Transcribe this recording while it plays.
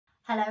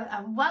Hello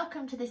and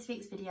welcome to this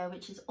week's video,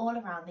 which is all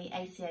around the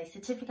ACA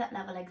Certificate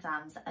Level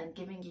exams and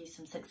giving you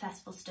some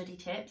successful study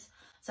tips.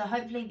 So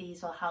hopefully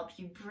these will help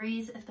you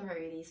breeze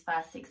through these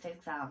first 6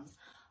 exams.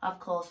 Of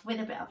course,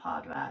 with a bit of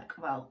hard work,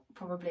 well,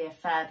 probably a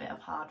fair bit of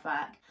hard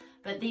work,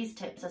 but these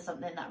tips are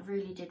something that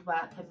really did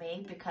work for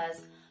me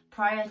because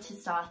prior to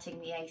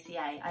starting the ACA,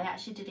 I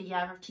actually did a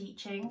year of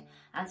teaching,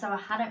 and so I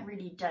hadn't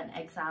really done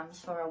exams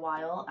for a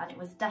while, and it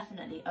was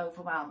definitely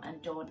overwhelming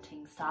and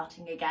daunting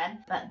starting again.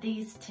 But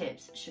these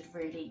tips should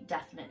really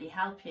definitely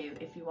help you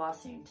if you are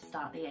soon to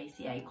start the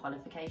ACA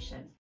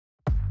qualification.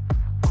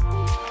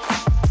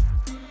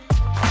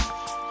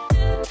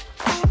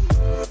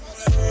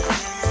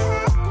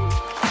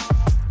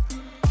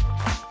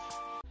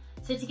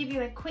 So to give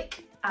you a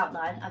quick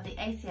outline of the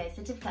ACA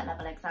Certificate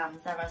Level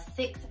exams, there are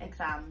 6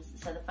 exams.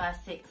 So the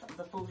first 6 of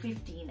the full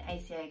 15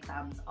 ACA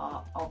exams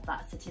are of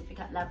that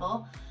certificate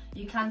level.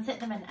 You can sit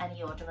them in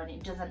any order and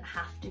it doesn't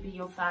have to be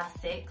your first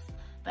 6,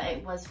 but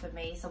it was for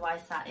me, so I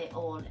sat it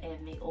all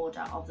in the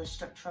order of the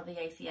structure of the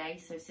ACA,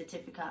 so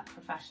certificate,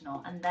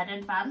 professional and then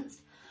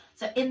advanced.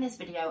 So in this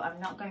video,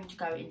 I'm not going to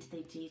go into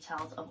the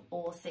details of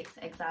all 6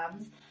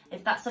 exams.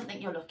 If that's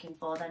something you're looking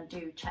for, then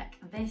do check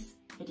this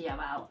video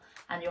out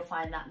and you'll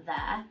find that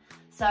there.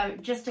 So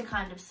just to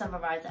kind of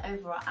summarise the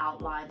overall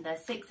outline,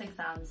 there's 6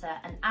 exams,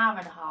 they're an hour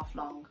and a half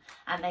long,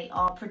 and they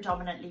are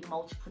predominantly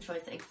multiple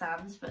choice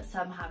exams, but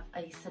some have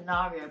a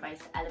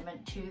scenario-based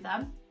element to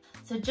them.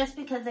 So just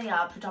because they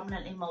are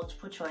predominantly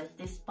multiple choice,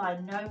 this by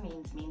no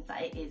means means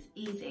that it is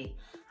easy.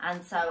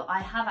 And so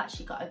I have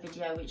actually got a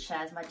video which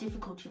shares my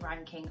difficulty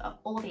ranking of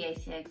all the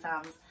ACA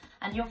exams,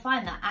 and you'll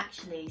find that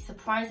actually,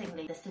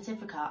 surprisingly, the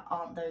certificate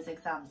aren't those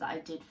exams that I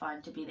did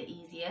find to be the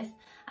easiest,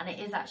 and it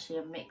is actually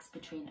a mix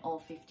between all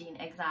 15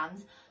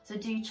 exams. So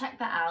do check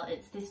that out,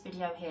 it's this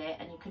video here,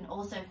 and you can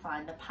also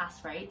find the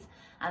pass rates,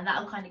 and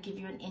that'll kind of give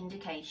you an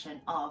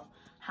indication of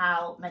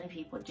how many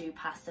people do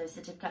pass those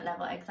certificate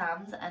level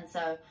exams. And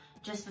so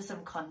just for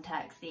some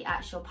context, the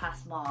actual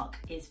pass mark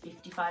is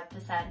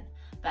 55%,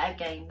 but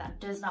again, that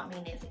does not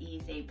mean it's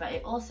easy, but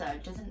it also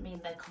doesn't mean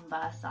the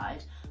converse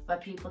side, where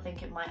people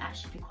think it might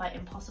actually be quite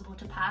impossible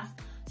to pass.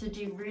 So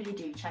really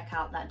do check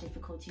out that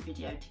difficulty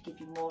video to give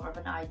you more of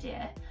an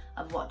idea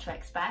of what to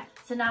expect.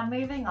 So now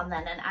moving on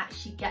then and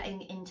actually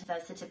getting into the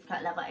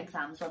certificate level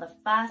exams, well, the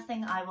first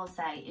thing I will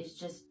say is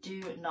just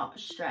do not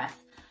stress.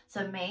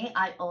 So me,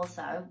 I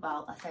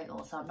say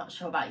also, I'm not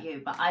sure about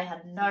you, but I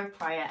had no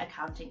prior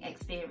accounting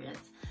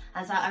experience.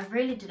 And so I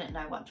really didn't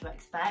know what to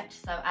expect.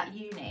 So at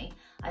uni,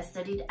 I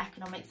studied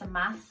economics and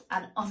maths,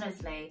 and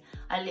honestly,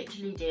 I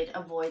literally did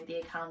avoid the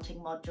accounting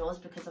modules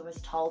because I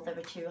was told they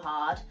were too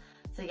hard.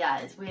 So yeah,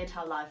 it's weird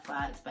how life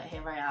works, but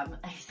here I am,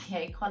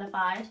 ACA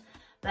qualified.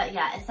 But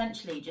yeah,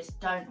 essentially just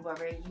don't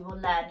worry, you will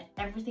learn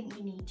everything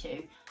you need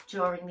to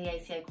during the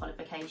ACA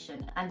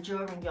qualification and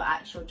during your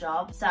actual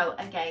job. So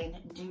again,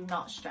 do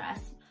not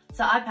stress.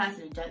 So I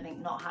personally don't think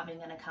not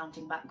having an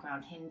accounting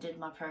background hindered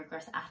my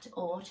progress at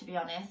all, to be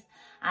honest.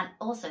 And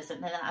also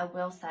something that I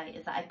will say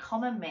is that a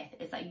common myth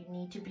is that you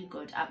need to be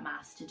good at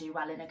maths to do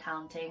well in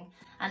accounting.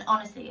 And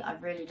honestly, I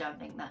really don't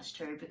think that's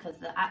true, because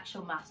the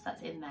actual maths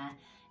that's in there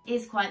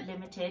is quite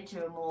limited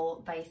to a more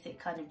basic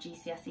kind of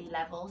GCSE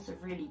level, so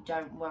really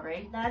don't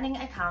worry. Learning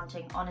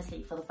accounting,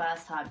 honestly, for the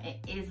first time, it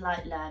is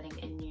like learning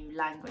a new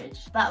language.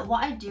 But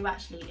what I do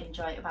actually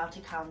enjoy about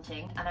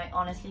accounting, and I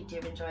honestly do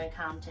enjoy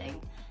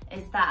accounting,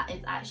 is that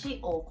it's actually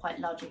all quite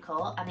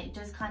logical and it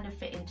does kind of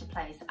fit into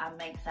place and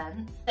make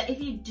sense. But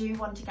if you do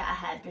want to get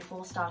ahead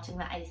before starting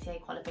the ACA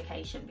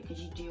qualification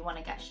because you do want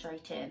to get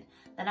straight in,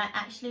 then I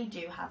actually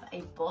do have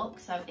a book.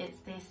 So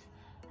it's this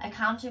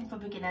Accounting for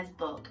Beginners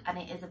book, and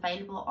it is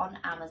available on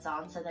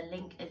Amazon, so the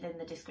link is in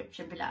the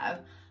description below,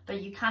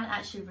 but you can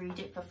actually read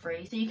it for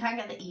free, so you can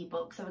get the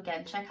ebook. So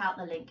again, check out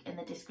the link in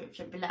the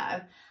description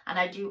below, and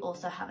I do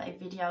also have a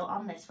video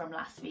on this from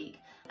last week,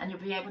 and you'll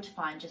be able to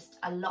find just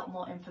a lot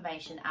more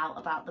information out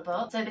about the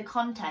book. So the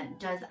content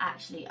does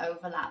actually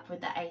overlap with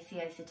the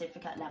ACA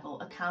Certificate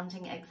Level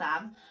accounting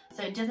exam,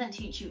 so it doesn't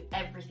teach you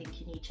everything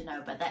you need to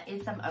know, but there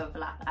is some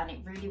overlap, and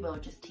it really will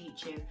just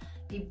teach you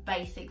the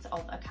basics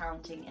of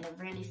accounting in a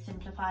really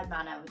simplified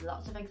manner with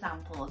lots of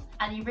examples,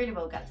 and you really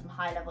will get some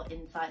high level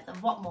insights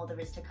of what more there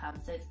is to come.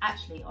 So it's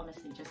actually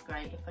honestly just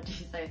great, if I do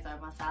say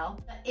so myself.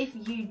 But if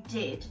you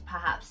did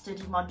perhaps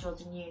study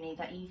modules in uni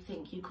that you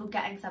think you could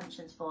get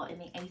exemptions for in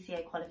the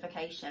ACA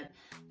qualification,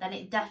 then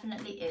it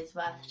definitely is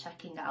worth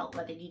checking out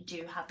whether you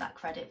do have that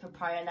credit for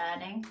prior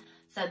learning.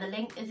 So the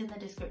link is in the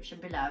description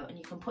below, and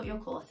you can put your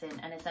course in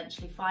and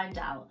essentially find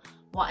out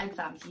what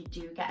exams you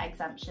do get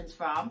exemptions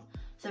from.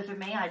 So for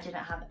me, I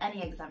didn't have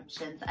any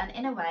exemptions, and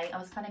in a way I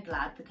was kind of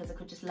glad because I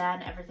could just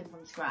learn everything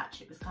from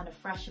scratch. It was kind of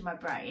fresh in my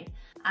brain,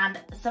 and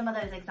some of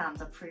those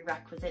exams are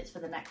prerequisites for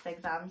the next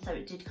exam, so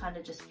it did kind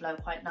of just flow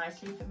quite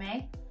nicely for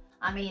me.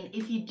 I mean,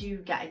 if you do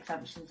get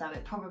exemptions though,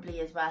 it probably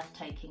is worth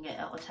taking it.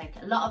 It will take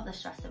a lot of the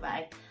stress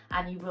away,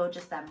 and you will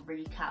just then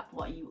recap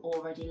what you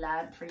already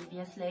learned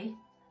previously.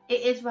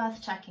 It is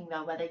worth checking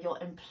though whether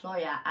your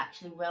employer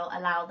actually will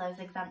allow those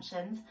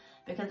exemptions,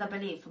 because I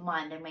believe for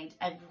mine they made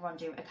everyone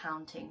do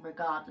accounting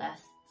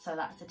regardless, so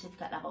that's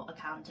certificate level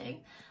accounting,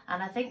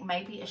 and I think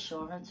maybe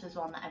assurance was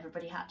one that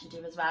everybody had to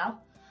do as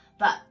well.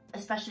 But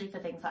especially for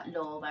things like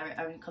law, where it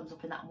only comes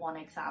up in that one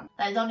exam,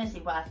 that is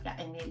honestly worth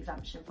getting the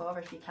exemption for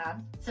if you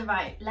can. So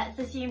right, let's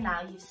assume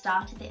now you've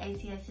started the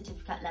ACA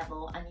certificate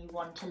level and you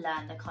want to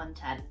learn the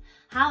content.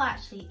 How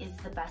actually is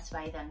the best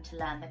way then to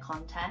learn the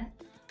content?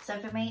 So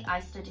for me,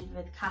 I studied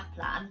with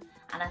Kaplan,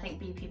 and I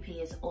think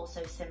BPP is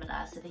also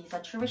similar. So these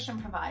are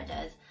tuition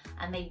providers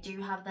and they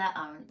do have their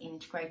own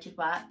integrated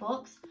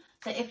workbooks.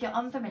 So if you're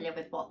unfamiliar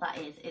with what that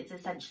is, it's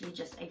essentially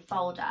just a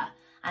folder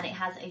and it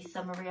has a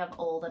summary of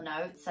all the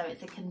notes. So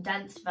it's a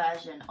condensed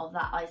version of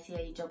that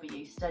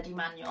ICAEW study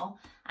manual,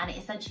 and it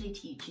essentially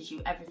teaches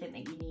you everything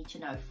that you need to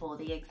know for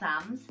the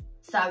exams.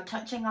 So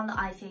touching on the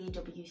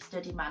ICAEW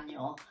study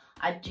manual,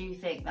 I do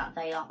think that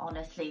they are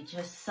honestly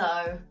just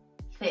so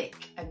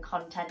thick and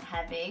content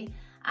heavy,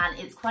 and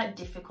it's quite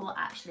difficult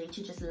actually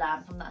to just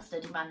learn from that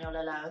study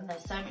manual alone.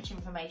 There's so much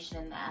information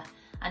in there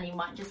and you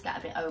might just get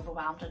a bit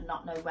overwhelmed and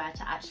not know where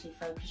to actually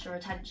focus your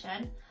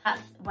attention.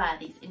 That's where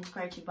these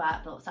integrated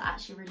workbooks are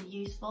actually really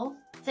useful.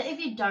 So if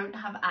you don't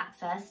have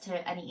access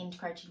to any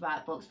integrated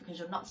workbooks because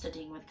you're not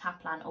studying with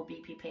Kaplan or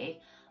BPP,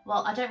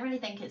 well, I don't really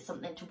think it's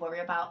something to worry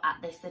about at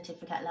this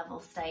certificate level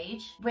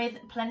stage. With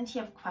plenty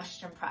of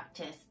question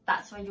practice,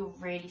 that's where you'll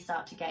really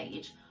start to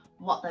gauge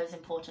what those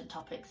important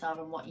topics are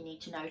and what you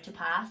need to know to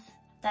pass.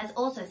 There's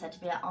also said to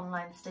be an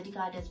online study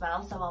guide as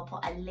well, so I'll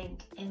put a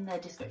link in the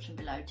description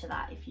below to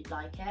that if you'd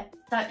like it.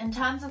 So in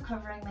terms of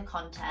covering the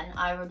content,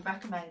 I would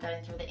recommend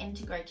going through the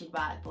integrated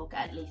workbook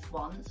at least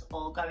once,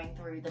 or going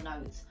through the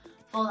notes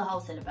for the whole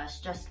syllabus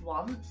just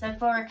once. So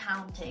for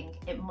accounting,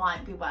 it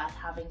might be worth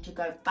having to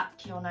go back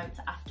to your notes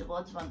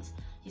afterwards once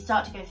you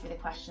start to go through the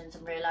questions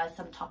and realise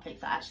some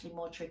topics are actually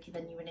more tricky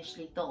than you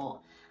initially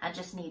thought and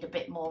just need a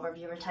bit more of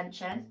your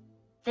attention.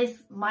 This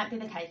might be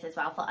the case as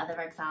well for other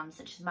exams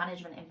such as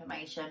management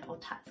information or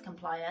tax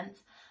compliance,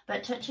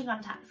 but touching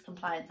on tax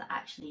compliance,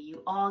 actually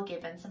you are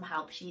given some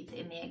help sheets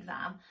in the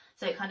exam,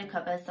 so it kind of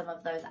covers some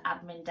of those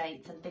admin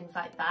dates and things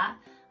like that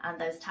and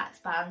those tax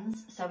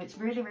bands. So it's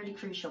really, really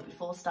crucial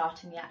before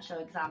starting the actual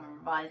exam and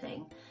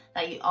revising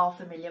that you are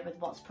familiar with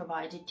what's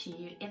provided to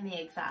you in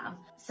the exam,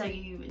 so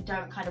you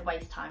don't kind of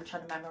waste time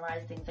trying to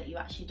memorise things that you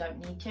actually don't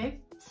need to.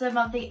 Some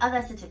of the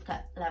other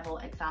certificate level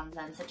exams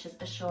then, such as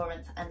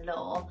assurance and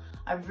law,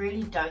 I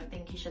really don't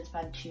think you should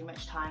spend too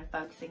much time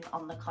focusing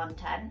on the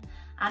content.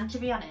 And to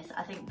be honest,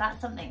 I think that's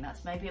something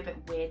that's maybe a bit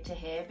weird to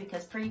hear,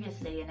 because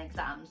previously in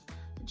exams,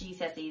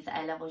 GCSEs,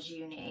 A-levels,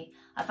 uni,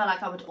 I felt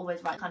like I would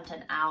always write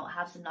content out,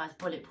 have some nice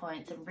bullet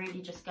points and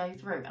really just go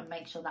through and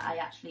make sure that I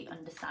actually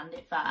understand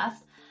it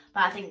first.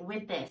 But I think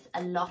with this,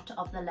 a lot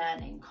of the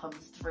learning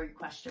comes through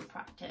question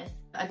practice.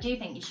 I do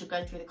think you should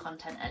go through the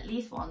content at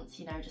least once,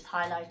 you know, just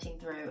highlighting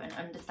through and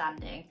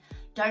understanding.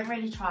 Don't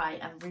really try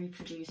and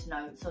reproduce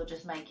notes or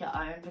just make your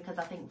own, because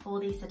I think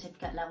for these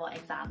certificate level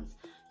exams,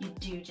 you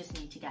do just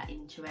need to get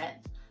into it.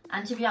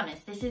 And to be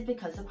honest, this is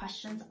because the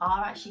questions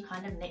are actually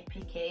kind of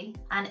nitpicky.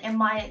 And in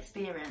my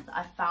experience,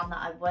 I found that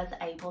I was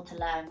able to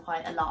learn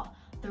quite a lot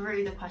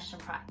through the question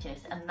practice,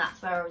 and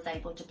that's where I was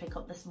able to pick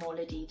up the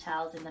smaller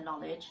details in the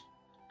knowledge.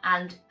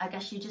 And I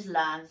guess you just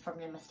learn from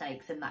your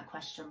mistakes in that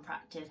question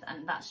practice,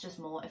 and that's just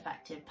more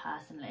effective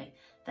personally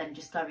than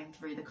just going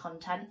through the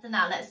content. So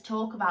now let's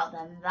talk about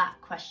then that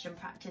question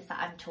practice that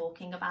I'm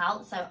talking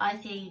about. So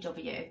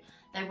ICAEW,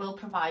 they will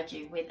provide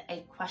you with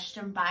a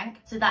question bank.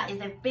 So that is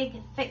a big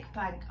thick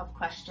bank of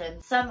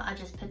questions. Some are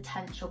just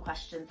potential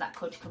questions that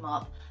could come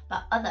up,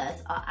 but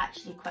others are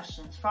actually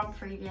questions from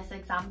previous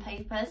exam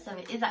papers. So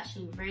it is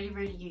actually really,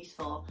 really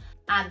useful.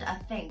 And I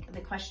think the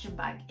question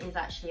bank is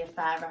actually a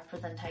fair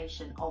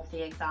representation of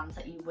the exams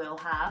that you will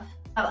have.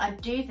 So I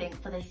do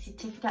think for the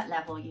certificate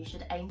level, you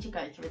should aim to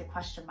go through the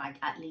question bank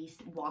at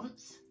least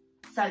once.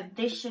 So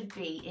this should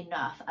be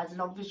enough as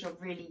long as you're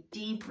really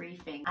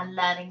debriefing and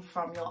learning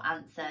from your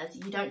answers.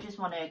 You don't just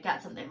want to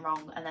get something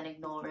wrong and then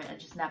ignore it and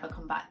just never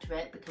come back to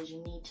it, because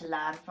you need to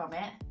learn from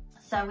it.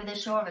 So with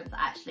assurance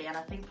actually, and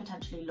I think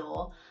potentially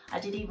law, I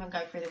did even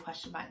go through the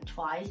question bank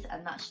twice,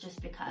 and that's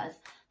just because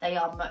they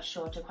are much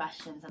shorter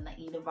questions and they're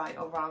either right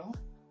or wrong.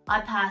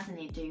 I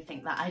personally do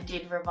think that I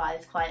did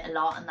revise quite a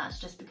lot, and that's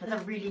just because I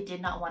really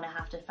did not want to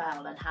have to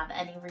fail and have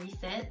any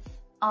resits.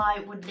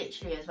 I would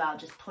literally as well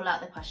just pull out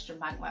the question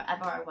bank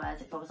wherever I was.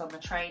 If I was on the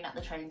train at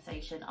the train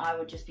station, I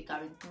would just be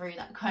going through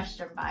that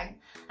question bank.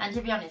 And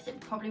to be honest,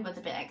 it probably was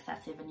a bit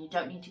excessive and you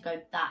don't need to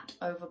go that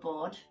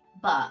overboard.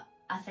 But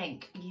I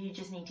think you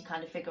just need to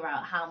kind of figure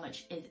out how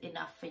much is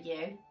enough for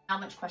you. how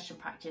much question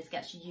practice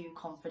gets you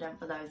confident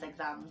for those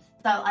exams.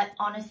 So I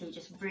honestly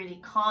just really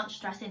can't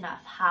stress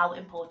enough how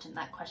important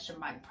that question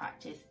bank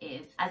practice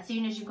is. As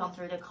soon as you've gone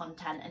through the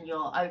content and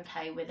you're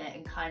okay with it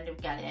and kind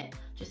of get it,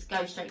 just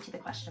go straight to the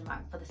question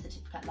bank for the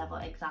certificate level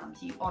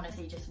exams. You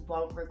honestly just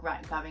won't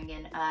regret going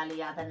in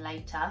earlier than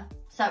later.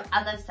 So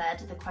as I've said,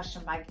 the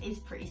question bank is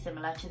pretty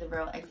similar to the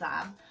real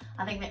exam.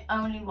 I think the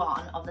only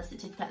one of the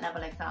certificate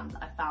level exams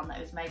I found that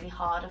it was maybe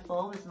harder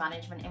for was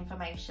management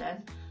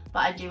information.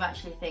 But I do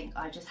actually think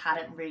I just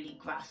hadn't really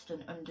grasped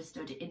and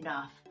understood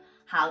enough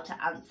how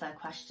to answer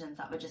questions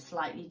that were just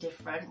slightly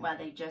different, where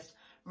they just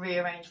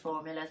rearrange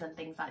formulas and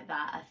things like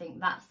that. I think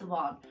that's the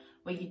one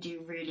where you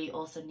do really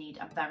also need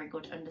a very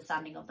good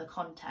understanding of the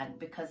content,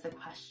 because the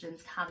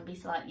questions can be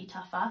slightly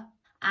tougher.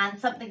 And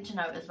something to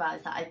note as well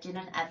is that I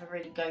didn't ever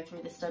really go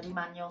through the study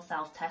manual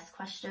self-test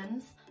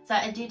questions. So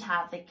I did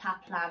have the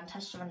Kaplan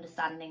Test Your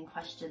Understanding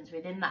questions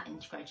within that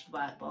integrated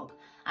workbook,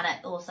 and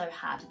I also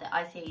had the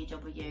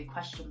ICAEW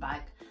Question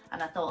Bank,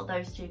 and I thought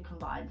those two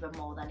combined were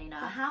more than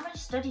enough. How much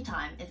study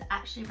time is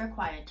actually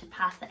required to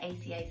pass the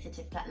ACA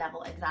Certificate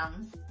Level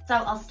exams? So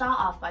I'll start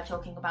off by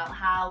talking about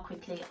how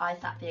quickly I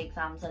sat the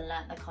exams and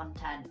learnt the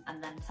content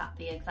and then sat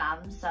the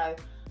exams. So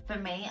for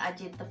me, I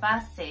did the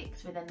first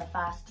 6 within the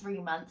first 3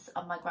 months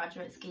of my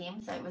graduate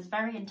scheme, so it was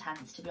very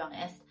intense, to be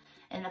honest.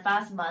 In the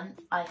first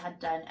month, I had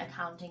done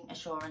accounting,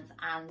 assurance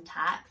and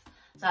tax.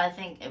 So I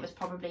think it was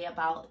probably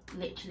about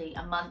literally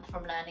a month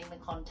from learning the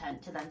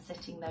content to then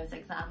sitting those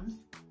exams.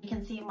 You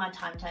can see my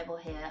timetable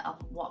here of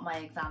what my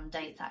exam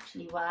dates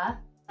actually were.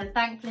 So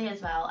thankfully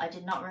as well, I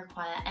did not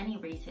require any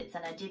resits,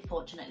 and I did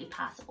fortunately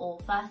pass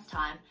all first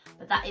time,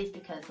 but that is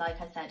because,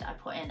 like I said, I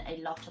put in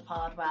a lot of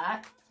hard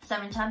work. So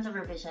in terms of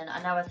revision,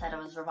 I know I said I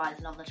was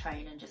revising on the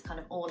train and just kind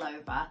of all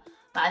over,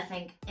 but I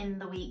think in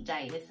the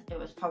weekdays, it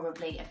was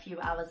probably a few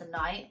hours a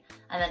night,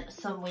 and then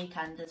some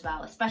weekends as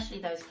well, especially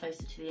those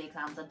closer to the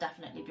exams. I'll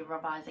definitely be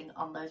revising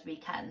on those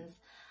weekends.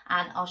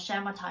 And I'll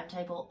share my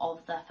timetable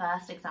of the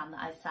first exam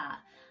that I sat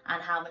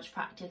and how much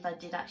practice I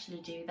did actually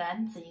do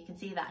then, so you can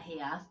see that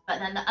here. But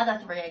then the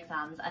other 3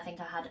 exams, I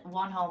think I had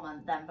 1 whole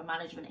month then for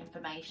management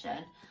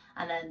information,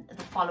 and then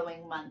the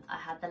following month I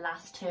had the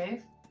last 2.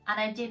 And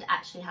I did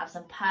actually have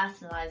some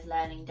personalised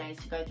learning days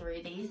to go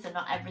through these, so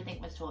not everything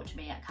was taught to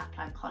me at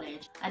Kaplan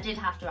College. I did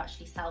have to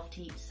actually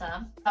self-teach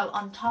some. So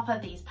on top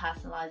of these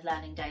personalised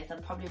learning days,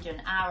 I'm probably doing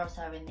an hour or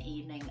so in the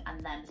evening and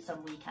then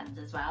some weekends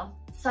as well.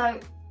 So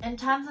in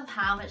terms of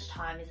how much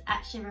time is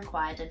actually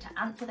required and to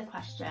answer the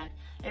question,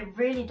 it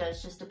really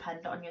does just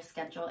depend on your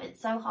schedule.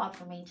 It's so hard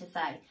for me to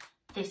say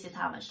this is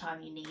how much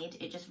time you need.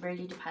 It just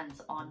really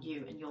depends on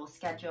you and your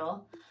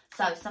schedule.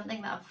 So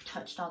something that I've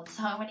touched on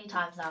so many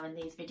times now in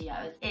these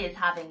videos is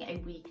having a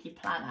weekly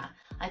planner.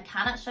 I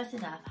cannot stress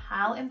enough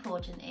how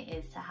important it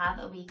is to have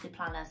a weekly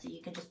planner, so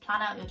you can just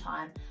plan out your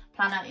time,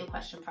 plan out your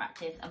question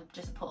practice, and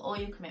just put all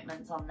your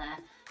commitments on there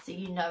so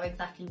you know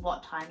exactly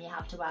what time you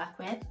have to work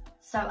with.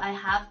 So I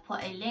have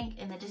put a link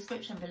in the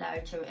description below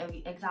to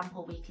an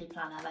example weekly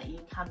planner that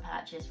you can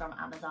purchase from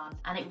Amazon,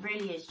 and it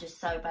really is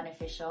just so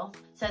beneficial.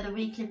 So the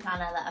weekly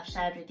planner that I've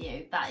shared with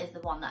you, that is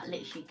the one that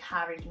literally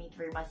carried me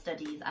through my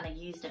studies, and I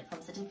used it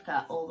from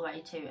certificate all the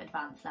way to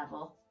advanced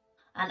level.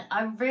 And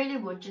I really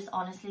would just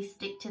honestly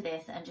stick to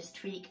this and just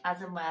tweak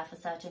as and where for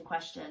certain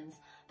questions,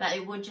 but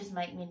it would just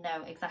make me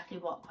know exactly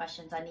what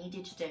questions I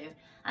needed to do,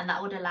 and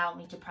that would allow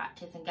me to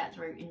practice and get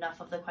through enough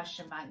of the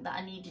question bank that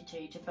I needed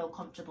to feel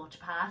comfortable to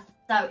pass.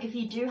 So if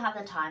you do have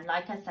the time,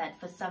 like I said,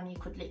 for some you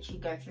could literally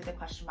go through the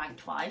question bank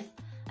twice.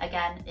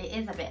 Again, it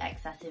is a bit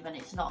excessive and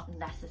it's not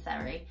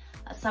necessary.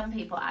 Some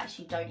people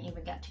actually don't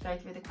even get to go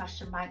through the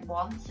question bank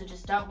once, so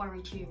just don't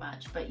worry too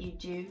much, but you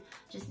do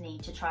just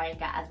need to try and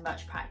get as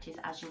much practice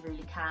as you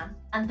really can.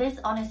 And this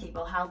honestly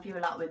will help you a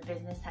lot with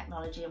business,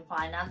 technology and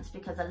finance,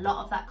 because a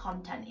lot of that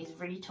content is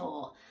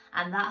retaught,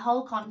 and that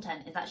whole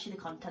content is actually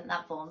the content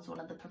that forms one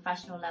of the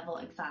professional level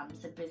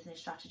exams of business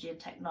strategy and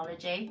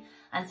technology.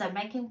 And so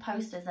making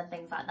posters and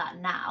things like that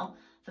now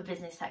for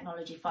business,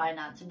 technology,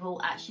 finance will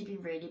actually be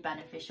really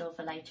beneficial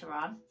for later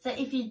on. So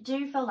if you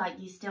do feel like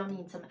you still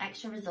need some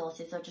extra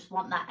resources or just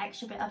want that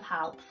extra bit of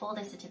help for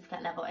the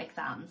certificate level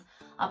exams,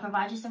 I'll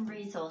provide you some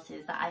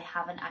resources that I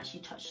haven't actually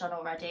touched on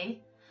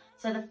already.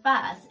 So the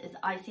first is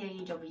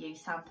ICAEW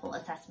sample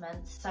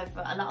assessments. So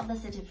for a lot of the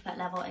certificate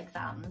level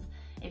exams,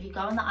 if you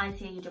go on the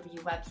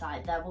ICAEW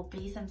website, there will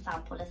be some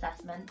sample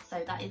assessments.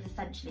 So that is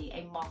essentially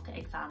a mock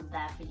exam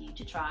there for you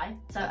to try.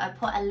 So I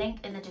put a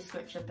link in the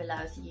description below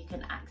so you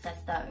can access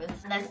those.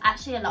 And there's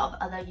actually a lot of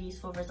other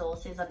useful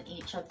resources on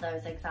each of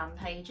those exam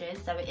pages,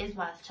 so it is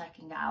worth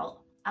checking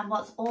out. And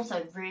what's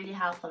also really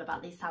helpful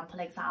about these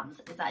sample exams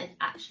is that it's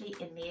actually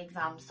in the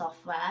exam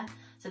software.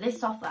 So this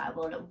software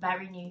will look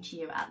very new to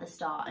you at the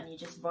start and you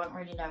just won't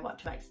really know what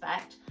to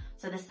expect.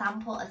 So the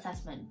sample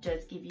assessment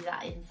does give you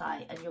that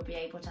insight, and you'll be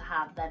able to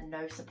have then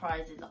no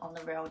surprises on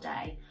the real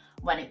day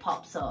when it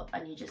pops up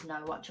and you just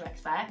know what to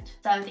expect.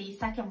 So the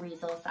second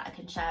resource that I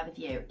can share with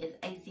you is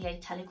ACA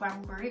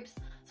Telegram groups.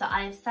 So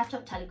I have set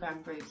up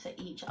Telegram groups for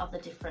each of the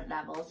different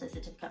levels, so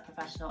certificate,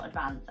 professional,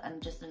 advanced,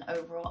 and just an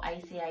overall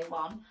ACA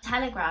one.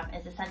 Telegram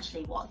is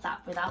essentially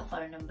WhatsApp without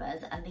phone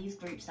numbers, and these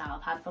groups now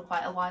I've had for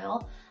quite a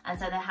while, and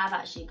so they have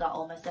actually got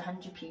almost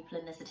 100 people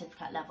in the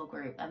certificate level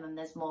group, and then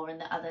there's more in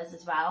the others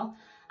as well.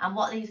 And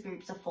what these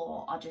groups are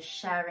for are just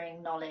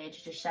sharing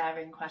knowledge, just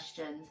sharing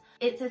questions.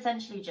 It's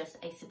essentially just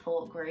a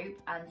support group,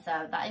 and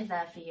so that is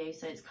there for you.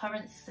 So it's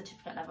current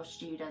certificate level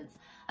students,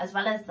 as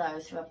well as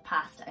those who have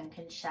passed and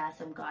can share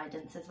some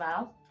guidance as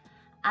well.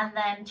 And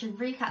then to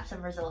recap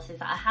some resources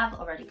that I have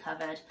already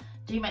covered,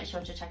 do make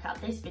sure to check out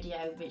this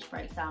video which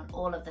breaks down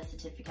all of the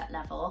certificate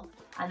level.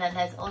 And then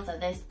there's also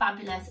this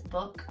fabulous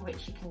book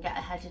which you can get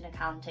ahead in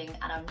accounting,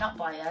 and I'm not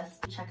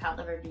biased. Check out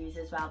the reviews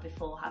as well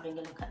before having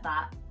a look at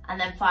that. And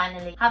then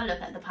finally, have a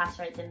look at the pass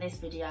rates in this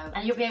video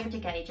and you'll be able to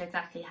gauge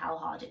exactly how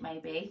hard it may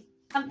be.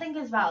 Something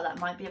as well that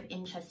might be of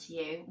interest to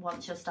you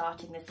once you're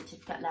starting the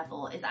certificate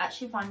level is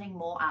actually finding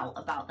more out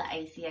about the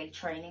ACA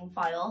training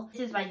file.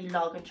 This is where you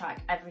log and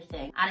track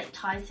everything, and it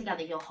ties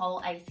together your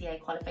whole ACA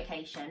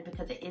qualification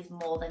because it is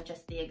more than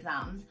just the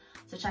exams.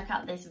 So check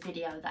out this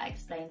video that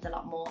explains a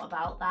lot more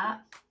about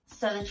that.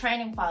 So the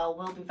training file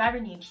will be very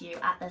new to you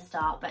at the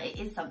start, but it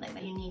is something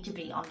that you need to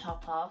be on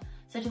top of.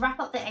 So to wrap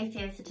up the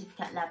ACA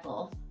certificate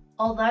level,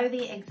 although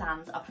the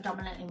exams are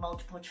predominantly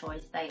multiple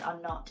choice, they are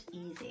not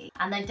easy,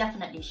 and they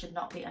definitely should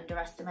not be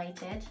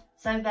underestimated.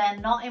 So they're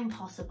not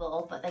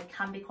impossible, but they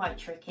can be quite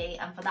tricky,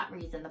 and for that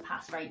reason the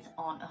pass rates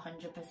aren't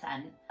 100%.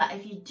 But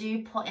if you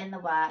do put in the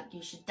work,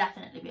 you should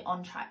definitely be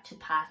on track to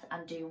pass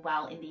and do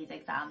well in these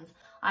exams.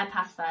 I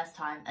passed first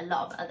time, a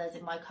lot of others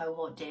in my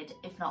cohort did,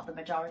 if not the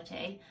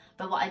majority.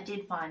 But what I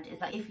did find is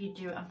that if you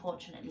do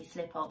unfortunately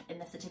slip up in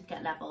the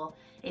certificate level,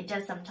 it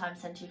does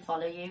sometimes tend to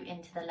follow you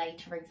into the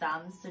later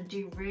exams. So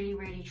do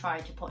really try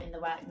to put in the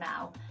work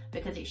now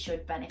because it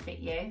should benefit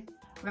you.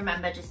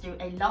 Remember, just do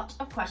a lot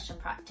of question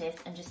practice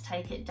and just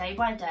take it day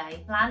by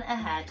day, plan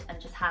ahead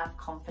and just have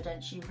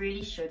confidence. You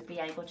really should be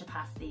able to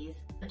pass these.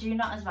 Do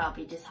not as well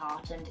be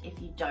disheartened if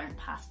you don't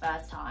pass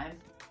first time.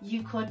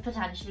 You could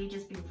potentially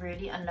just be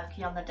really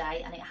unlucky on the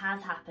day, and it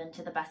has happened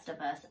to the best of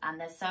us, and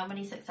there's so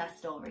many success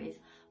stories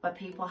where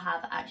people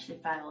have actually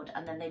failed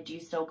and then they do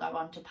still go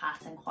on to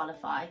pass and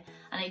qualify,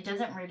 and it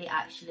doesn't really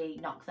actually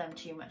knock them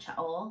too much at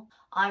all.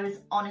 I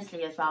was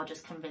honestly as well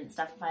just convinced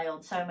I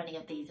failed so many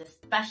of these,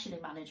 especially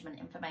management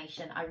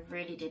information. I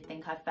really did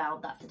think I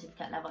failed that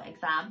certificate level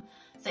exam.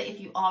 So if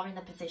you are in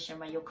the position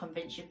where you're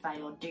convinced you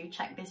failed, do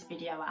check this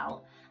video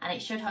out, and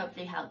it should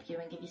hopefully help you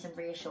and give you some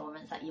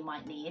reassurance that you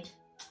might need.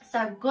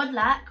 So good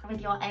luck with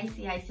your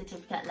ACA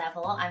certificate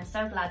level. I'm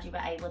so glad you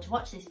were able to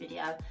watch this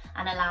video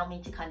and allow me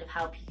to kind of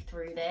help you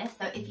through this.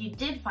 So if you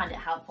did find it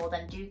helpful,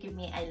 then do give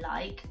me a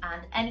like,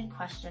 and any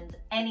questions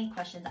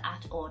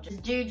at all,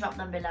 just do drop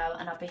them below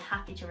and I'll be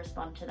happy to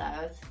respond to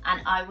those.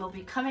 And I will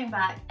be coming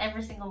back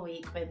every single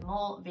week with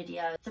more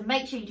videos. So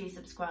make sure you do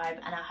subscribe,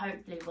 and I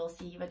hopefully will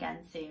see you again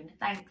soon.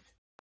 Thanks.